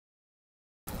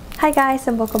Hi guys,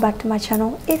 and welcome back to my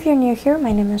channel. If you're new here,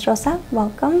 my name is Rosa.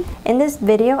 Welcome. In this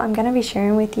video, I'm gonna be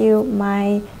sharing with you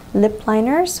my lip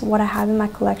liners, what I have in my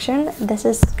collection. This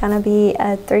is gonna be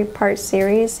a three-part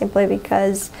series simply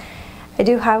because I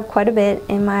do have quite a bit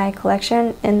in my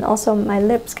collection, and also my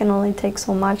lips can only take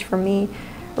so much for me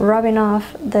rubbing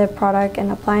off the product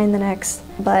and applying the next.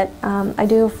 But I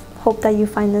do hope that you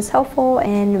find this helpful,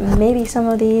 and maybe some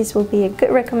of these will be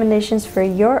good recommendations for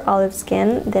your olive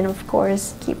skin. Then of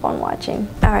course keep on watching.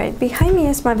 All right, behind me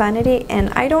is my vanity,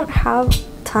 and I don't have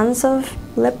tons of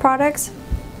lip products,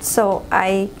 so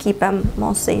I keep them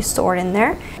mostly stored in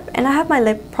there. And I have my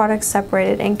lip products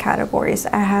separated in categories.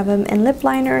 I have them in lip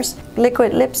liners,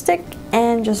 liquid lipstick,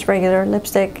 and just regular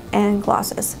lipstick and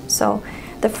glosses. So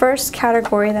the first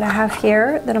category that I have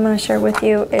here that I'm going to share with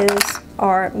you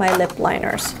are my lip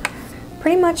liners.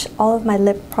 Pretty much all of my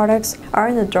lip products are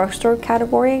in the drugstore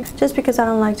category, just because I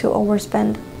don't like to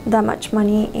overspend that much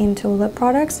money into lip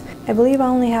products. I believe I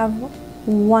only have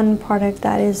one product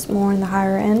that is more in the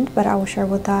higher end, but I will share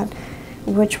with that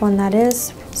which one that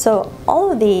is. So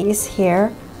all of these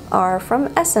here are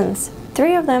from Essence.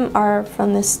 3 of them are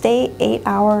from the Stay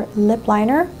 8-Hour Lip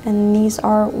Liner, and these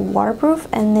are waterproof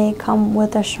and they come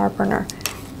with a sharpener.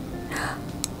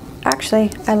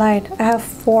 Actually, I lied. I have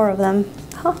 4 of them.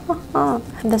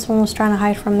 This one was trying to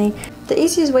hide from me. The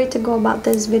easiest way to go about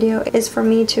this video is for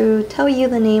me to tell you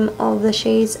the name of the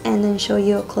shades and then show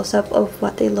you a close-up of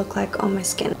what they look like on my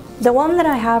skin. The one that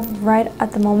I have right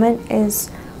at the moment is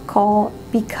called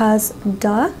Because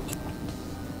Duh.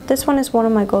 This one is one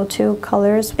of my go-to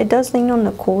colors. It does lean on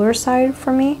the cooler side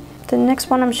for me. The next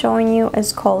one I'm showing you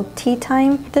is called Tea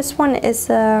Time. This one is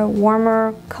a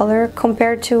warmer color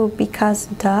compared to Because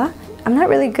Duh. I'm not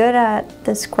really good at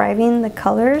describing the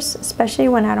colors, especially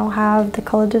when I don't have the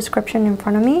color description in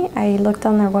front of me. I looked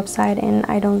on their website and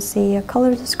I don't see a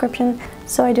color description,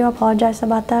 so I do apologize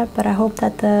about that, but I hope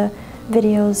that the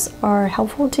videos are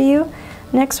helpful to you.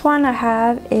 Next one I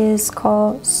have is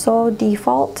called So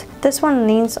Default. This one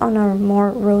leans on a more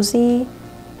rosy,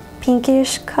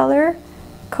 pinkish color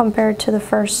compared to the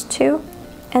first 2.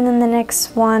 And then the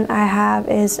next one I have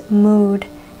is Mood,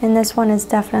 and this one is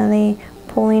definitely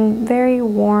pulling very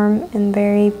warm and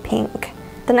very pink.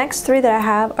 The next 3 that I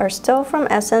have are still from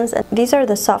Essence, and these are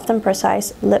the Soft and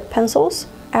Precise lip pencils.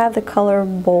 I have the color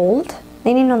Bold,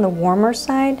 leaning on the warmer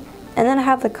side, and then I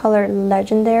have the color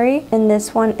Legendary, and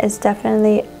this one is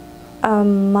definitely a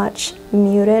much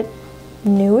muted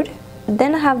nude.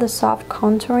 Then I have the Soft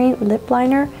Contouring Lip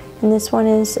Liner, and this one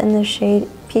is in the shade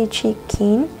Peachy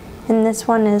Keen, and this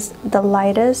one is the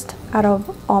lightest out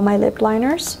of all my lip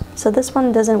liners. So this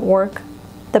one doesn't work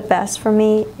the best for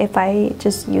me if I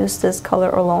just use this color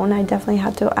alone. I definitely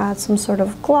have to add some sort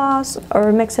of gloss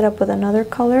or mix it up with another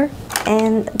color.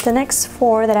 And the next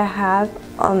 4 that I have,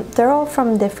 they're all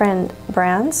from different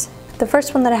brands. The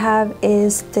first one that I have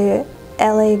is the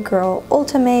LA Girl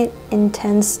Ultimate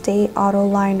Intense Stay Auto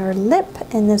Liner Lip,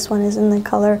 and this one is in the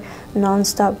color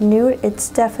Nonstop Nude. It's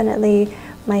definitely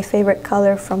my favorite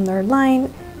color from their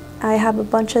line. I have a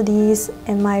bunch of these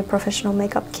in my professional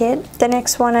makeup kit. The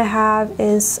next one I have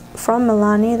is from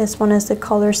Milani. This one is the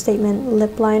Color Statement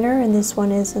Lip Liner, and this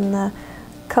one is in the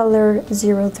color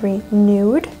 03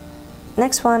 Nude.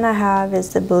 Next one I have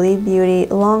is the Believe Beauty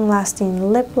Long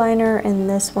Lasting Lip Liner, and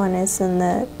this one is in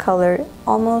the color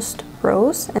Almost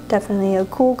Rose. Definitely a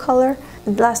cool color.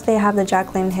 And lastly I have the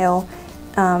Jaclyn Hill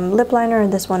Lip Liner,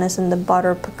 and this one is in the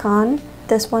Butter Pecan.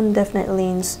 This one definitely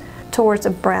leans towards a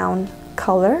brown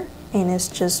color, and it's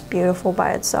just beautiful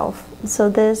by itself. So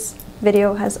this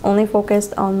video has only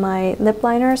focused on my lip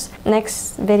liners.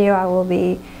 Next video I will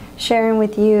be sharing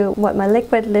with you what my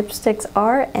liquid lipsticks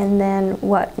are, and then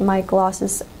what my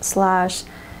glosses slash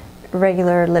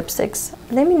regular lipsticks.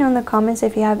 Let me know in the comments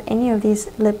if you have any of these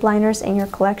lip liners in your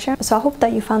collection. So I hope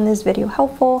that you found this video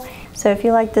helpful. So if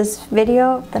you like this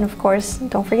video, then of course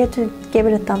don't forget to give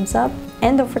it a thumbs up,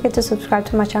 and don't forget to subscribe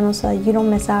to my channel so that you don't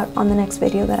miss out on the next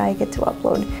video that I get to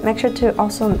upload. Make sure to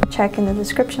also check in the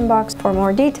description box for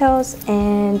more details,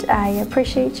 and I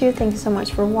appreciate you. Thank you so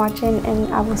much for watching,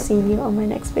 and I will see you on my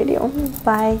next video.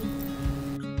 Bye.